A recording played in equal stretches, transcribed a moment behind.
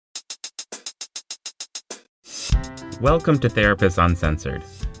Welcome to Therapists Uncensored,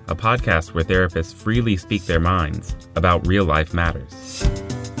 a podcast where therapists freely speak their minds about real-life matters.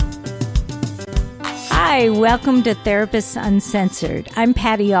 Hi, welcome to Therapists Uncensored. I'm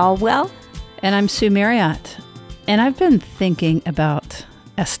Patty Allwell. And I'm Sue Marriott. And I've been thinking about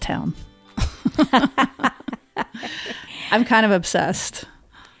S-Town. I'm kind of obsessed.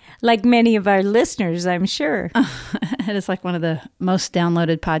 Like many of our listeners, I'm sure. It is like one of the most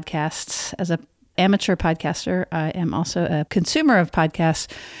downloaded podcasts. As an amateur podcaster, I am also a consumer of podcasts.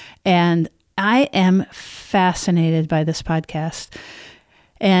 And I am fascinated by this podcast.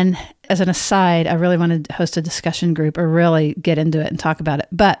 And as an aside, I really wanted to host a discussion group or really get into it and talk about it.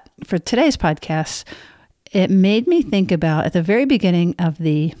 But for today's podcast, it made me think about, at the very beginning of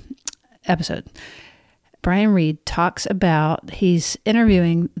the episode, Brian Reed talks about, he's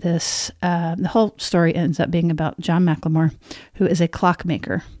interviewing this, the whole story ends up being about John McLemore, who is a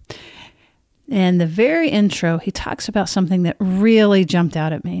clockmaker. And the very intro, he talks about something that really jumped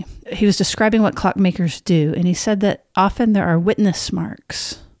out at me. He was describing what clockmakers do, and he said that often there are witness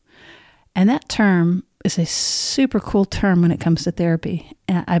marks. And that term is a super cool term when it comes to therapy,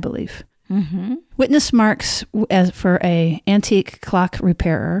 I believe. Mm-hmm. Witness marks, as for an antique clock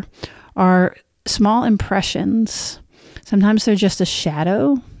repairer, are small impressions. Sometimes they're just a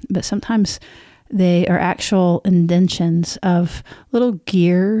shadow, but sometimes they are actual indentions of little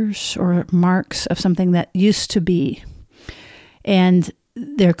gears or marks of something that used to be. And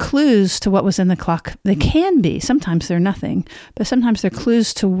they're clues to what was in the clock. They can be. Sometimes they're nothing, but sometimes they're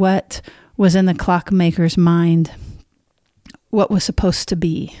clues to what was in the clockmaker's mind, what was supposed to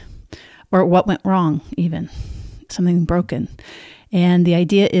be, or what went wrong even, something broken. And the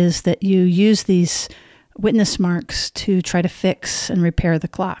idea is that you use these witness marks to try to fix and repair the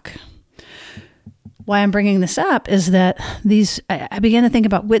clock. Why I'm bringing this up is that I began to think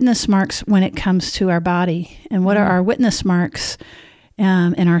about witness marks when it comes to our body. And what are our witness marks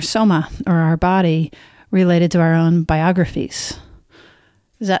in our soma, or our body, related to our own biographies?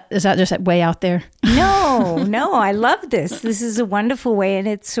 Is that just way out there? No, I love this. This is a wonderful way. And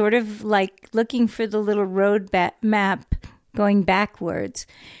it's sort of like looking for the little road map going backwards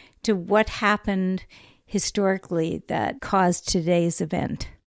to what happened historically that caused today's event.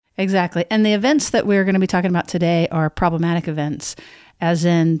 Exactly. And the events that we're going to be talking about today are problematic events, as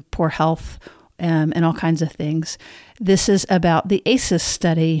in poor health and all kinds of things. This is about the ACEs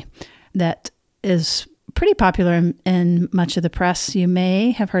study that is pretty popular in much of the press. You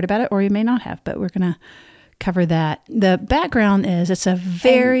may have heard about it or you may not have, but we're going to cover that. The background is it's a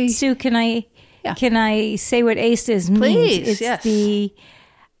very... And Sue, can I say what ACEs means? Please, it's yes. the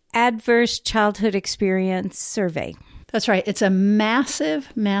Adverse Childhood Experience Survey. That's right. It's a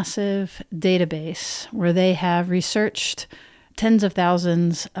massive, massive database where they have researched tens of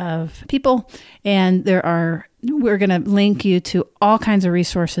thousands of people. And we're going to link you to all kinds of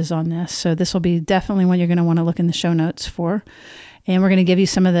resources on this. So this will be definitely one you're going to want to look in the show notes for. And we're going to give you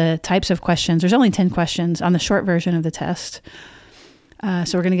some of the types of questions. There's only 10 questions on the short version of the test.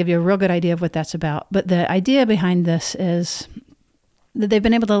 So we're going to give you a real good idea of what that's about. But the idea behind this is that they've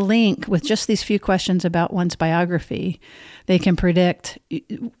been able to link with just these few questions about one's biography. They can predict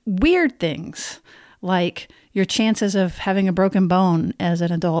weird things like your chances of having a broken bone as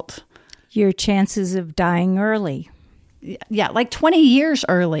an adult. Your chances of dying early. Yeah, like 20 years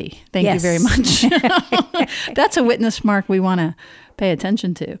early. Thank you very much. That's a witness mark we want to pay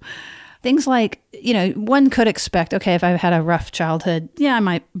attention to. Things like, one could expect, okay, if I've had a rough childhood, I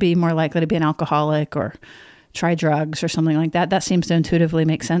might be more likely to be an alcoholic or try drugs or something like that. That seems to intuitively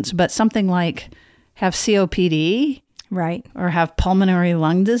make sense. But something like have COPD, right, or have pulmonary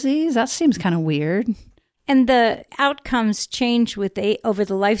lung disease, that seems kind of weird. And the outcomes change over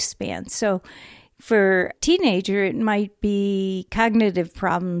the lifespan. So for a teenager, it might be cognitive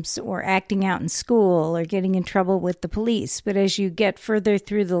problems or acting out in school or getting in trouble with the police. But as you get further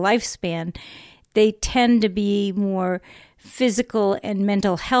through the lifespan, they tend to be more physical and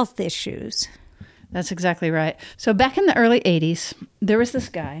mental health issues. That's exactly right. So back in the early 80s, there was this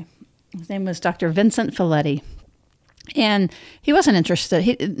guy. His name was Dr. Vincent Felitti. And he wasn't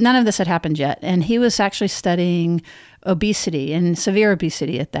interested. None of this had happened yet. And he was actually studying obesity and severe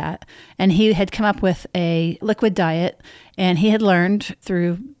obesity at that. And he had come up with a liquid diet. And he had learned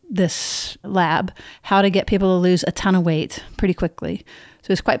through this lab how to get people to lose a ton of weight pretty quickly. So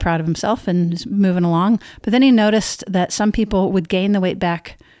he was quite proud of himself and was moving along. But then he noticed that some people would gain the weight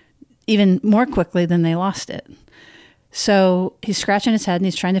back even more quickly than they lost it. So he's scratching his head and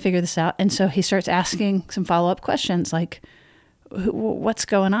he's trying to figure this out. And so he starts asking some follow-up questions like, what's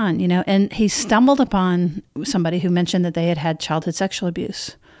going on, you know? And he stumbled upon somebody who mentioned that they had had childhood sexual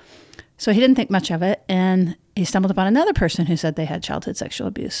abuse. So he didn't think much of it, and he stumbled upon another person who said they had childhood sexual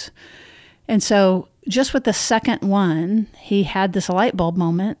abuse. And so just with the second one, he had this light bulb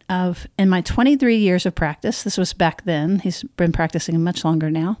moment of, in my 23 years of practice, this was back then, he's been practicing much longer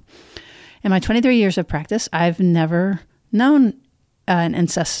now. In my 23 years of practice, I've never known an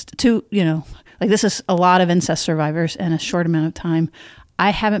incest, this is a lot of incest survivors in a short amount of time. I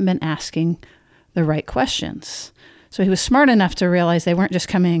haven't been asking the right questions. So he was smart enough to realize they weren't just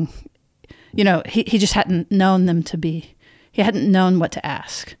coming, he just hadn't known he hadn't known what to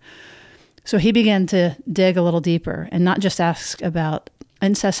ask. So he began to dig a little deeper and not just ask about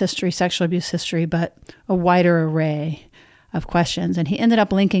incest history, sexual abuse history, but a wider array of questions. And he ended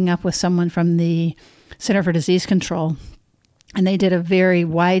up linking up with someone from the Center for Disease Control, and they did a very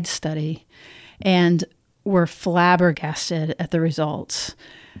wide study and were flabbergasted at the results.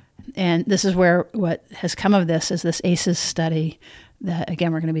 And this is where what has come of this is this ACEs study that,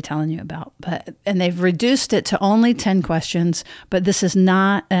 again, we're going to be telling you about. And they've reduced it to only 10 questions, but this is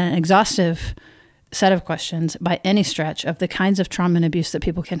not an exhaustive set of questions by any stretch of the kinds of trauma and abuse that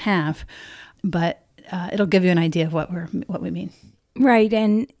people can have. But it'll give you an idea of what we mean. Right,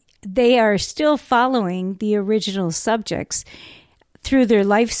 and they are still following the original subjects through their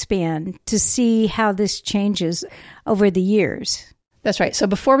lifespan to see how this changes over the years. That's right. So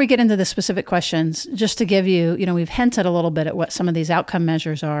before we get into the specific questions, just to give you, we've hinted a little bit at what some of these outcome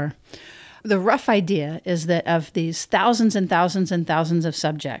measures are. The rough idea is that of these thousands and thousands and thousands of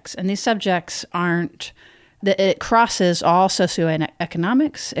subjects, and these subjects it crosses all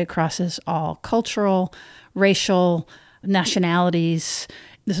socioeconomics, it crosses all cultural, racial, nationalities.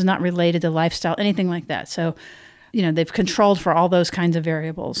 This is not related to lifestyle, anything like that. So, they've controlled for all those kinds of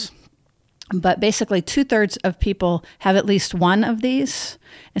variables. But basically 2/3 of people have at least one of these.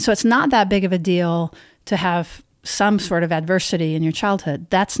 And so it's not that big of a deal to have some sort of adversity in your childhood.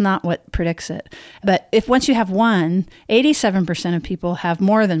 That's not what predicts it. But if once you have one, 87% of people have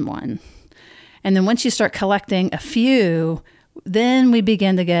more than one. And then once you start collecting a few, then we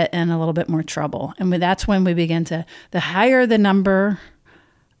begin to get in a little bit more trouble. And that's when we begin the higher the number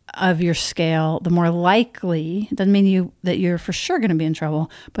of your scale, the more likely, it doesn't mean that you're for sure going to be in trouble,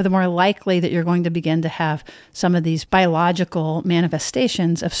 but the more likely that you're going to begin to have some of these biological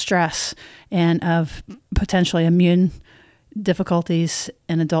manifestations of stress and of potentially immune difficulties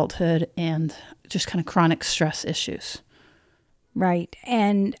in adulthood and just kind of chronic stress issues. Right.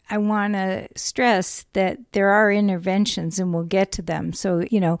 And I want to stress that there are interventions, and we'll get to them. So,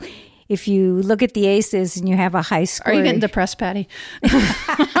 if you look at the ACEs and you have a high score. Are you getting depressed, Patty?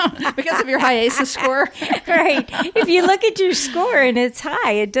 Because of your high ACEs score? Right. If you look at your score and it's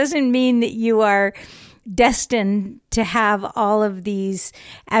high, it doesn't mean that you are destined to have all of these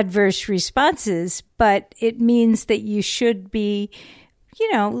adverse responses, but it means that you should be,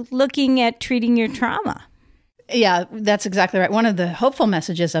 looking at treating your trauma. Yeah, that's exactly right. One of the hopeful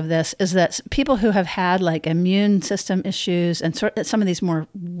messages of this is that people who have had like immune system issues and some of these more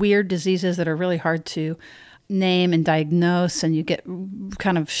weird diseases that are really hard to name and diagnose, and you get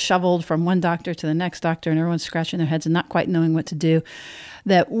kind of shoveled from one doctor to the next doctor and everyone's scratching their heads and not quite knowing what to do,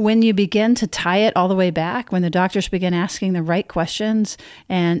 that when you begin to tie it all the way back, when the doctors begin asking the right questions,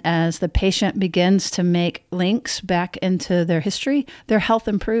 and as the patient begins to make links back into their history, their health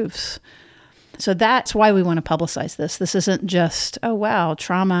improves. So that's why we want to publicize this. This isn't just, oh, wow,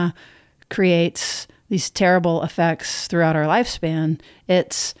 trauma creates these terrible effects throughout our lifespan.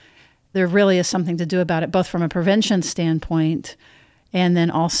 There really is something to do about it, both from a prevention standpoint, and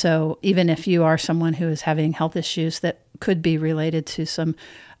then also, even if you are someone who is having health issues that could be related to some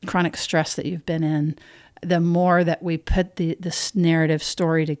chronic stress that you've been in, the more that we put this narrative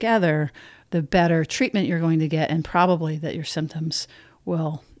story together, the better treatment you're going to get, and probably that your symptoms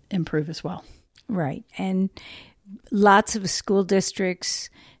will improve as well. Right. And lots of school districts,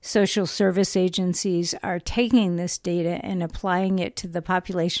 social service agencies are taking this data and applying it to the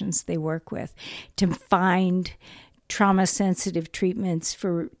populations they work with to find trauma-sensitive treatments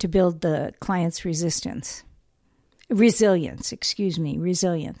to build the client's resilience.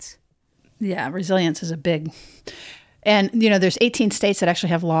 Yeah, resilience is a big... And, there's 18 states that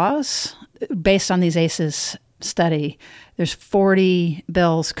actually have laws based on these ACEs study. There's 40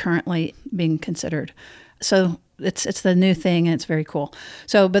 bills currently being considered. So it's the new thing, and it's very cool.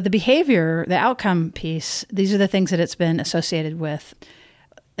 So, but the behavior, the outcome piece, these are the things that it's been associated with.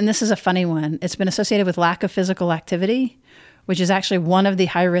 And this is a funny one. It's been associated with lack of physical activity, which is actually one of the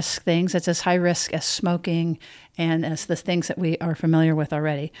high-risk things. It's as high risk as smoking and as the things that we are familiar with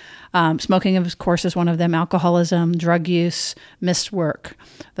already. Smoking, of course, is one of them. Alcoholism, drug use, missed work.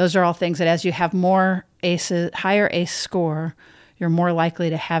 Those are all things that as you have more higher ACE score, you're more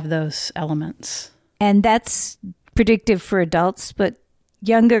likely to have those elements. And that's predictive for adults, but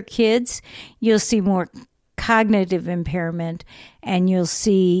younger kids, you'll see more cognitive impairment, and you'll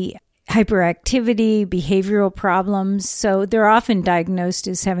see hyperactivity, behavioral problems. So they're often diagnosed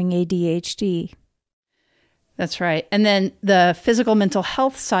as having ADHD. That's right. And then the physical mental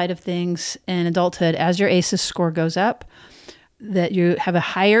health side of things in adulthood, as your ACEs score goes up, that you have a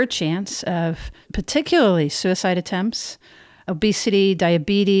higher chance of particularly suicide attempts, obesity,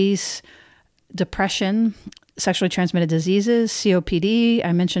 diabetes, depression, sexually transmitted diseases, COPD,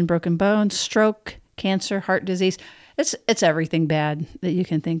 I mentioned broken bones, stroke, cancer, heart disease. It's everything bad that you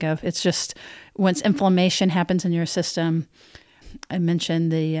can think of. It's just once inflammation happens in your system, I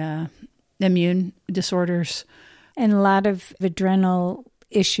mentioned the immune disorders. And a lot of adrenal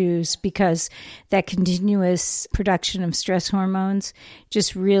issues, because that continuous production of stress hormones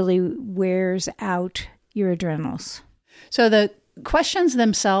just really wears out your adrenals. So the questions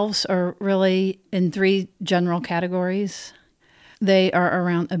themselves are really in three general categories. They are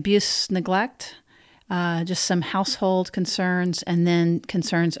around abuse, neglect, just some household concerns, and then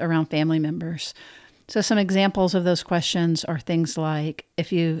concerns around family members. So some examples of those questions are things like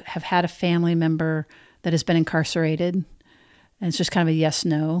if you have had a family member that has been incarcerated, and it's just kind of a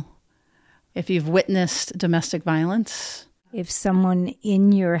yes/no. If you've witnessed domestic violence. If someone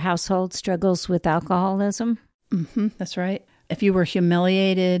in your household struggles with alcoholism. That's right. If you were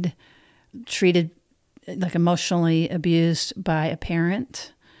humiliated, treated like emotionally abused by a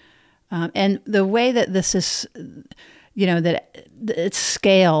parent. And the way that this is, that it's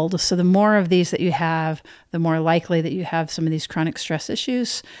scaled. So the more of these that you have, the more likely that you have some of these chronic stress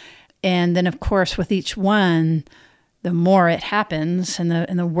issues. And then, of course, with each one, the more it happens and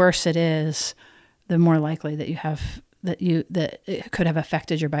the worse it is, the more likely that you have that it could have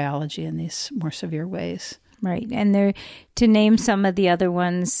affected your biology in these more severe ways. Right. And to name some of the other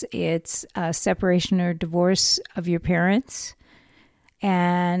ones, it's separation or divorce of your parents.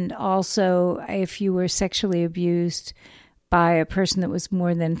 And also if you were sexually abused by a person that was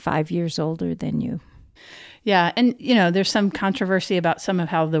more than 5 years older than you. Yeah. And, there's some controversy about some of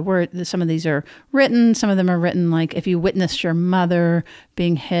how some of these are written. Some of them are written like if you witnessed your mother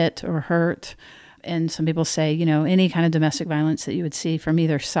being hit or hurt. And some people say, any kind of domestic violence that you would see from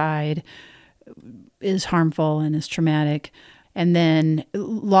either side is harmful and is traumatic. And then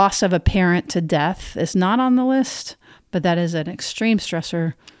loss of a parent to death is not on the list, but that is an extreme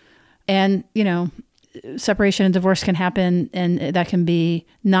stressor. And, separation and divorce can happen, and that can be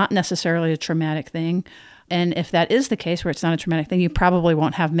not necessarily a traumatic thing. And if that is the case where it's not a traumatic thing, you probably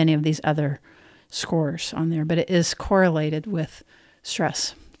won't have many of these other scores on there, but it is correlated with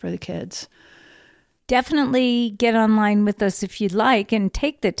stress for the kids. Definitely get online with us if you'd like and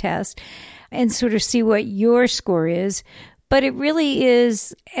take the test and sort of see what your score is. But it really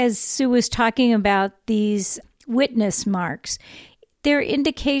is, as Sue was talking about, these witness marks. They're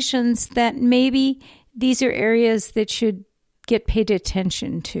indications that maybe these are areas that should get paid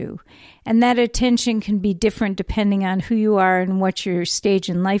attention to. And that attention can be different depending on who you are and what your stage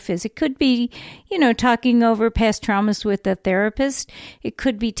in life is. It could be, talking over past traumas with a therapist. It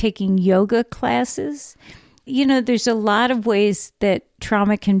could be taking yoga classes. There's a lot of ways that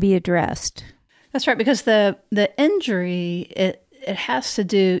trauma can be addressed. That's right, because the injury, it has to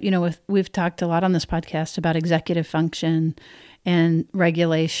do, we've talked a lot on this podcast about executive function and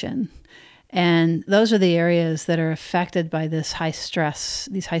regulation. And those are the areas that are affected by these high stress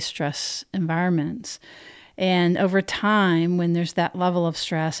environments. And over time, when there's that level of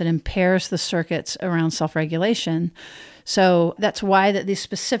stress, it impairs the circuits around self-regulation. So that's why that these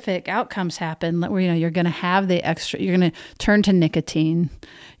specific outcomes happen, where you're going to have you're going to turn to nicotine,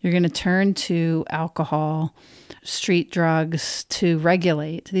 you're going to turn to alcohol, street drugs to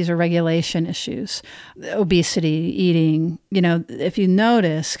regulate. These are regulation issues. Obesity, eating, if you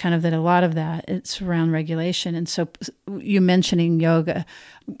notice kind of that a lot of that, it's around regulation. And so you mentioning yoga,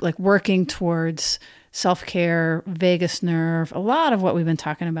 like working towards self-care, vagus nerve, a lot of what we've been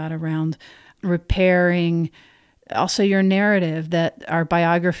talking about around repairing also your narrative, that our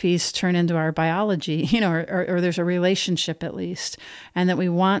biographies turn into our biology, or there's a relationship at least, and that we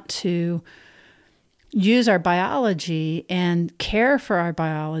want to use our biology and care for our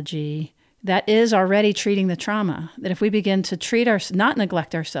biology that is already treating the trauma. That if we begin to not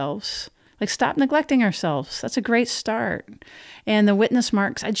neglect ourselves, like stop neglecting ourselves, that's a great start. And the witness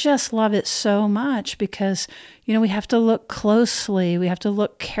marks, I just love it so much because, we have to look closely. We have to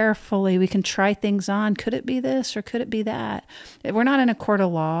look carefully. We can try things on. Could it be this or could it be that? We're not in a court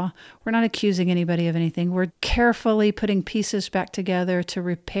of law. We're not accusing anybody of anything. We're carefully putting pieces back together to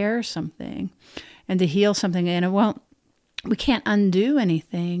repair something and to heal something. And it won't we can't undo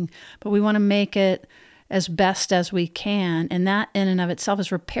anything, but we want to make it as best as we can. And that in and of itself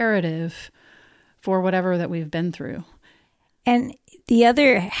is reparative for whatever that we've been through. And the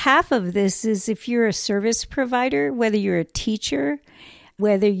other half of this is if you're a service provider, whether you're a teacher,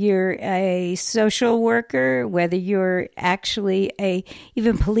 whether you're a social worker, whether you're actually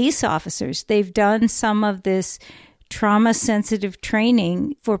even police officers, they've done some of this trauma-sensitive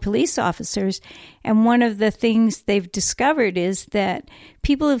training for police officers. And one of the things they've discovered is that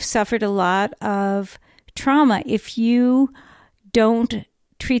people who've suffered a lot of trauma, if you don't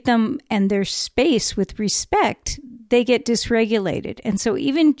treat them and their space with respect, they get dysregulated. And so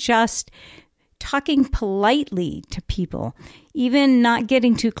even just talking politely to people, even not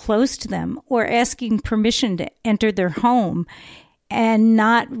getting too close to them or asking permission to enter their home and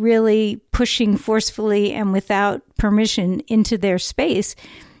not really pushing forcefully and without permission into their space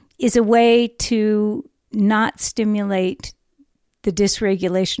is a way to not stimulate the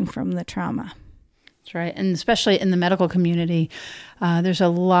dysregulation from the trauma. That's right. And especially in the medical community, there's a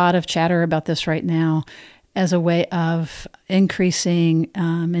lot of chatter about this right now as a way of increasing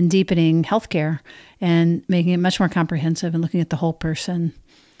and deepening healthcare and making it much more comprehensive and looking at the whole person.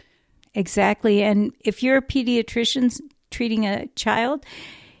 Exactly. And if you're a pediatrician treating a child,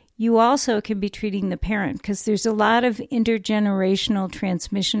 you also can be treating the parent because there's a lot of intergenerational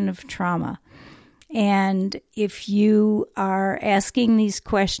transmission of trauma. And if you are asking these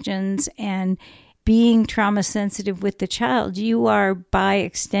questions and being trauma sensitive with the child, you are by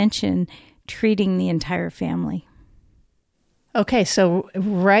extension treating the entire family. Okay, so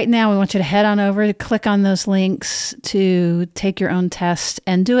right now we want you to head on over to click on those links to take your own test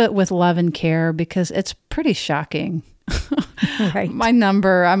and do it with love and care because it's pretty shocking. Right. My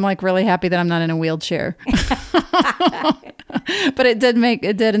number, I'm like really happy that I'm not in a wheelchair. But it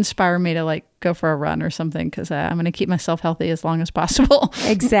did inspire me to like go for a run or something because I'm going to keep myself healthy as long as possible.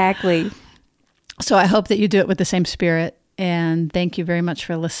 Exactly. So I hope that you do it with the same spirit. And thank you very much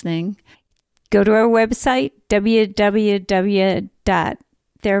for listening. Go to our website,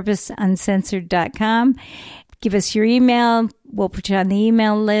 www.therapistsuncensored.com. Give us your email. We'll put you on the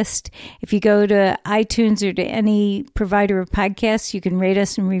email list. If you go to iTunes or to any provider of podcasts, you can rate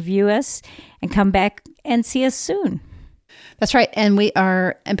us and review us and come back and see us soon. That's right. And we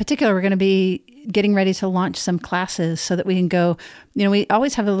are, in particular, we're going to be getting ready to launch some classes so that we can go, we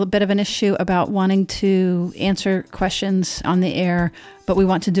always have a little bit of an issue about wanting to answer questions on the air, but we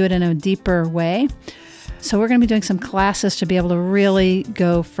want to do it in a deeper way. So we're going to be doing some classes to be able to really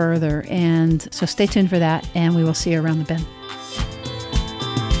go further. And so stay tuned for that, and we will see you around the bend.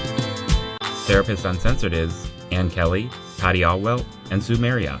 Therapist Uncensored is Ann Kelly, Patty Alwell, and Sue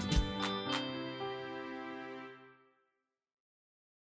Marriott.